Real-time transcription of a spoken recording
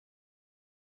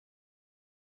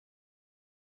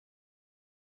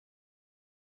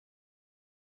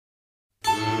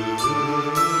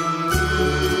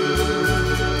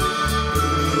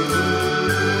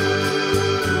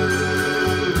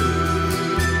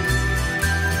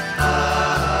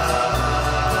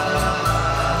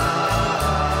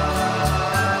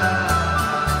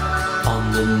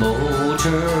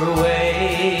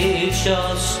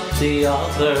the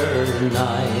other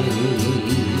night.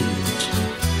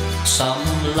 Some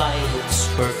lights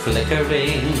were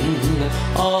flickering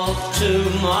off to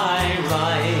my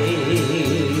right.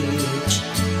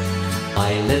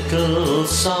 My little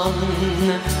son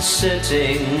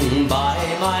sitting by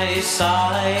my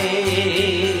side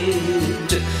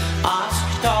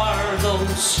asked, are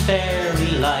those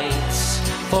fairy lights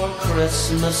for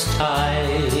Christmas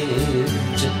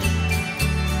tide?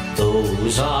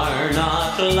 Those are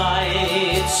not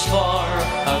lights for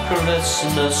a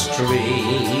Christmas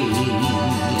tree.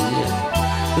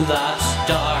 That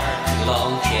dark,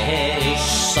 longish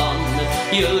sun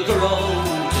you'll grow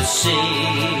to see.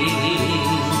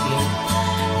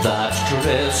 That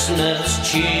Christmas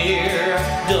cheer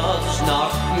does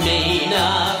not mean a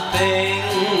thing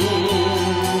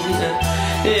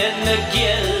in the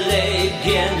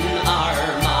Gilligan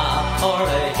Armagh or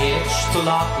a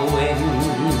hitchblock wing.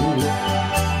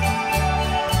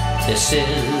 This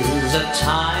is a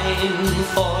time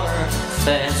for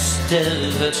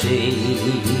festivity,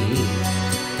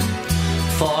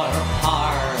 for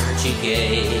party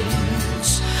games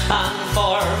and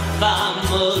for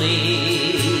families.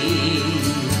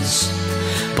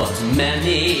 But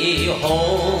many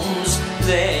homes,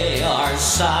 they are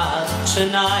sad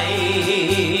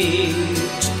tonight.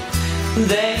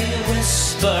 They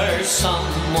whisper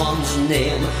someone's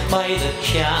name by the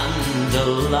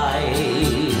candlelight.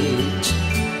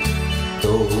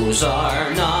 Those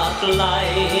are not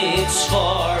lights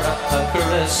for a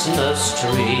Christmas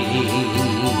tree.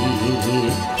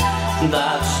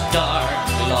 That dark,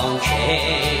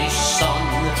 longish sun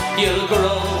you'll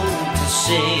grow to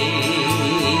see.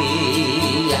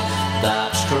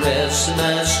 That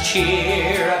Christmas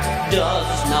cheer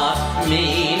does not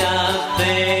mean a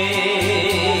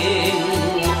thing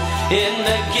in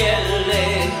the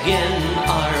Gilligan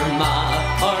Armagh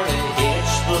or a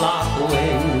hitchblock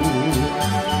wing.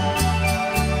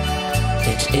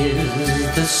 It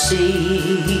is the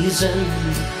season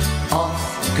of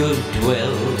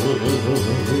goodwill,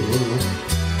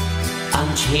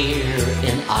 and here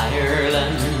in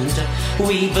Ireland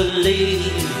we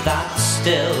believe that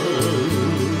still.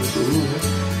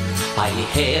 I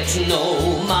hate no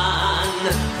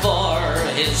man for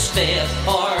his faith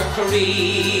or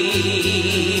creed.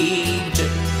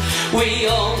 We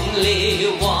only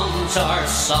want our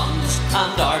sons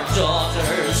and our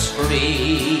daughters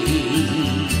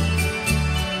free.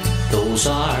 Those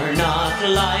are not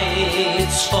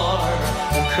lights for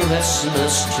a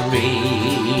Christmas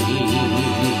tree.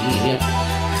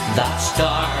 That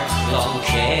dark,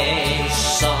 longish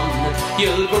sun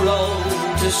you'll grow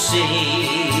to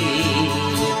see.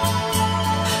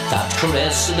 That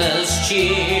Christmas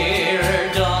cheer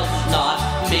does not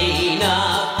mean a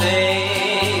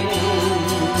thing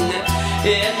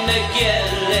in the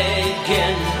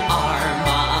Gilligan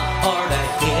Armagh or a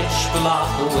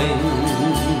hitchblock wing.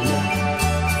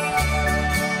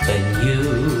 When you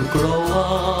grow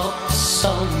up,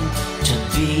 son, to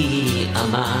be a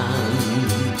man,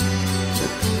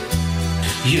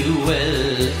 you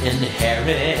will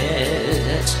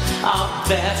inherit a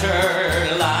better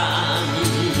land.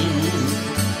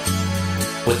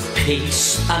 With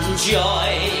peace and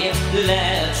joy,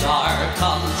 let our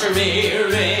country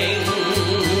ring.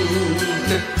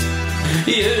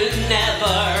 You'll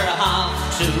never have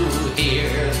to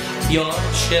hear your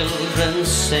children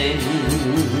sing.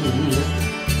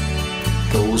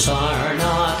 Those are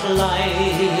not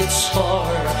lights for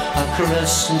a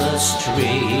Christmas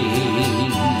tree.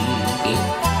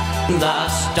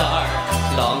 That dark,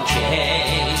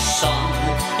 longish sun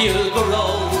you'll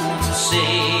grow to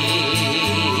see.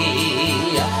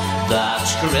 That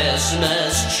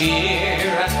Christmas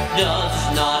cheer does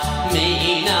not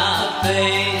mean a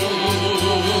thing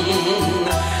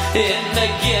in the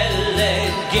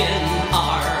Gilligan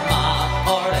Armagh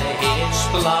or a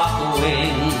hitchblock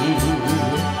wing.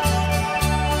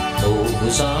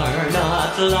 Those are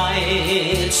not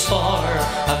lights for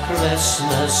a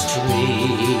Christmas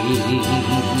tree.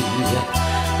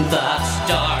 That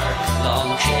dark,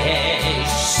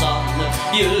 longish sun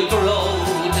you'll grow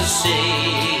to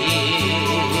see.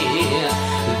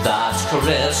 That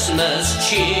Christmas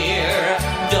cheer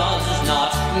does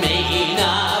not mean a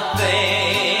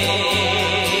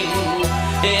thing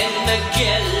in the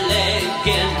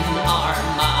Gilligan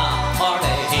Armagh or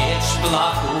a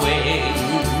hitchblock wing.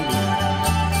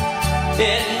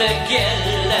 In the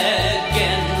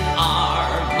Gilligan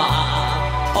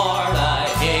Armagh or a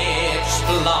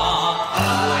hitchblock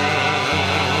wing.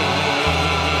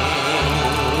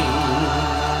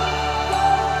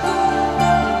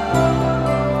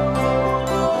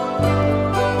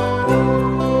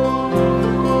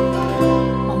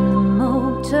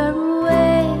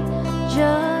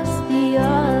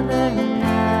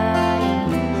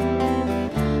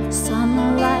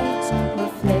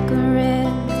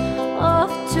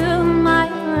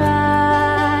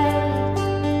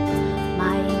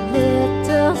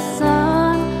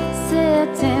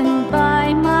 waiting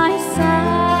by my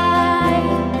side.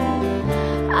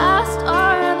 Asked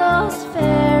are those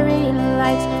fairy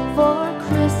lights for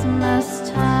Christmas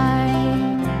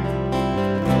time.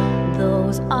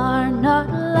 Those are not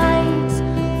lights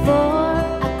for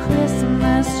a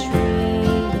Christmas tree.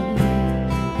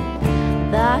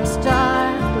 That's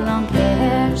dark,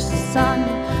 long-haired son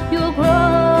you'll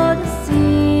grow to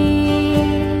see.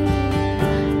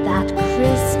 That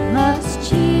Christmas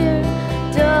cheer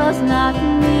does not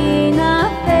mean a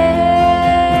thing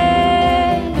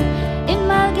in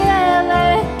my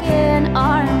Gaelic, in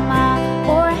Armagh,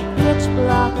 or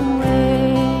Hitchblock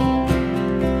way.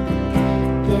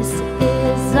 This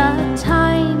is a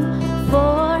time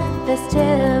for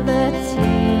festivities,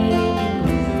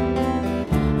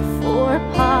 for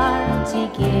party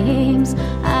games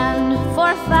and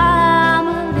for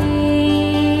families.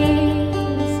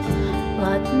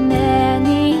 But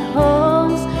many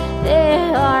homes,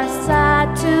 they are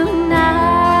sad tonight.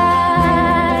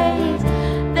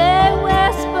 They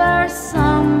whisper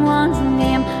someone's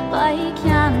name by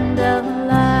candlelight.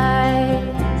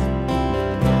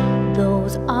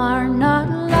 Those are not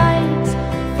lights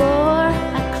for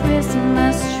a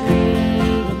Christmas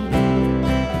tree.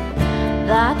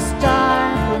 That's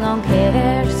dark,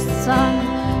 long-haired son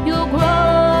you'll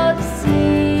grow to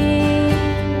see.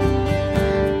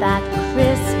 That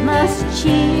Christmas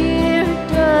cheer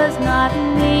does not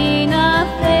mean a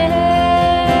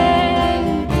thing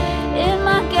in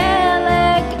my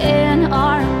Gaelic, in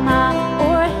Armagh,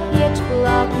 or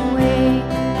Hitchblock way.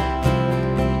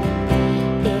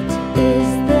 It is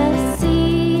the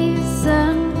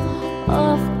season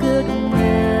of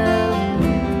goodwill,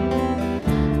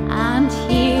 and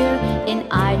here in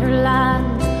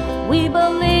Ireland we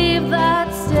believe that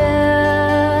still.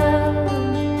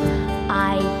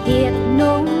 I hate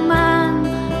no man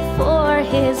for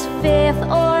his faith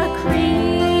or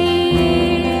creed.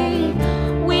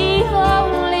 We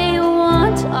only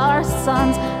want our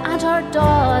sons and our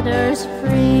daughters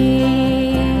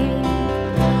free.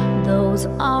 Those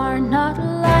are not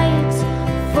lights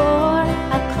for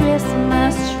a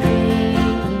Christmas tree.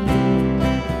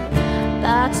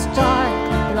 That's dark,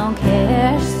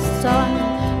 long-haired son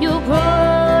you'll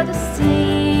grow to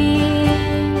see.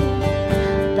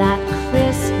 That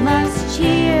Christmas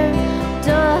cheer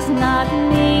does not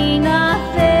mean a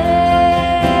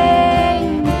thing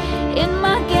in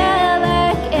my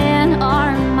Gaelic, in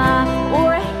Armagh,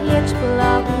 or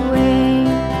Hitchblock way.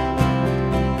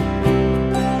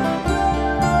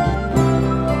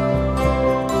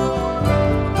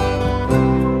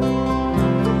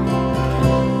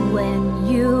 When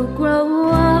you grow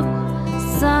up,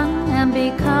 son, and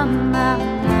become a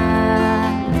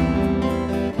man,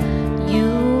 you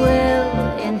will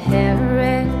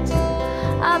inherit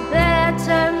a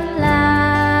better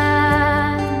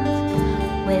land.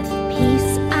 With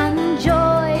peace and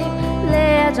joy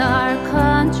let our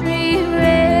country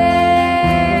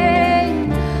reign.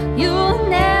 You'll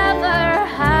never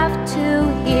have to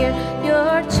hear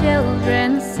your children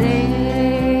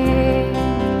sing.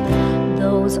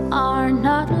 Those are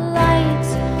not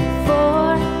lights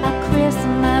for a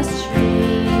Christmas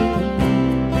tree.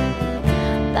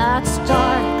 That's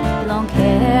dark,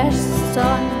 long-haired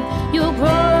son you'll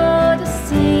grow to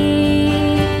see.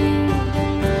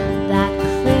 That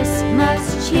Christmas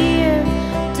cheer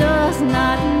does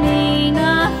not mean a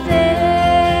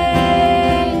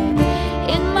thing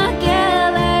in my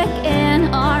Gaelic, in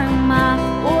Armagh,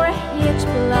 or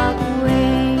Hitchblock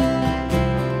way.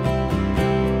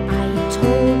 I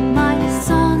told my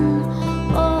son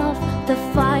of the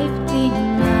 5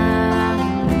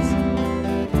 demands,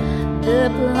 the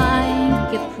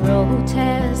blanket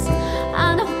protest,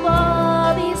 and of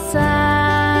Bobby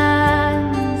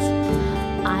Sands.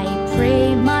 I pray,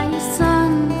 my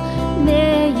son,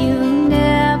 may you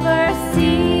never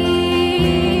see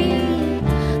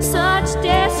such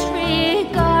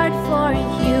disregard for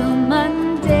human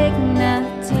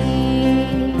dignity.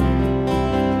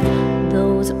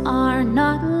 Those are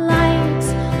not lights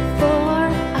for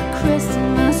a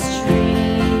Christmas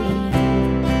tree.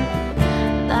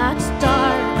 That's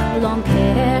dark,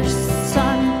 long-haired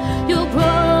son you'll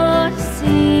grow to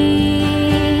see.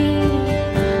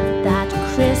 That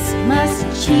Christmas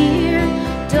cheer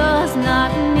does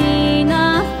not mean a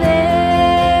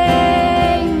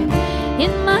thing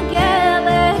in my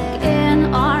Gaelic, in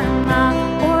Armagh,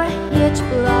 or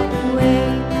Hitchblock way.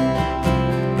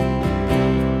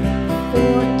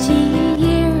 40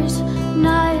 years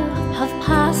now have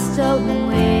passed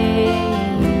away,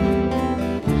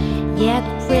 yet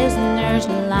prisoners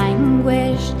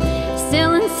languish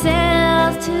still in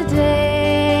cells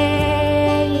today.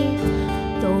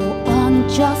 Though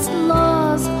just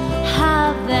laws,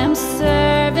 have them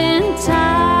serving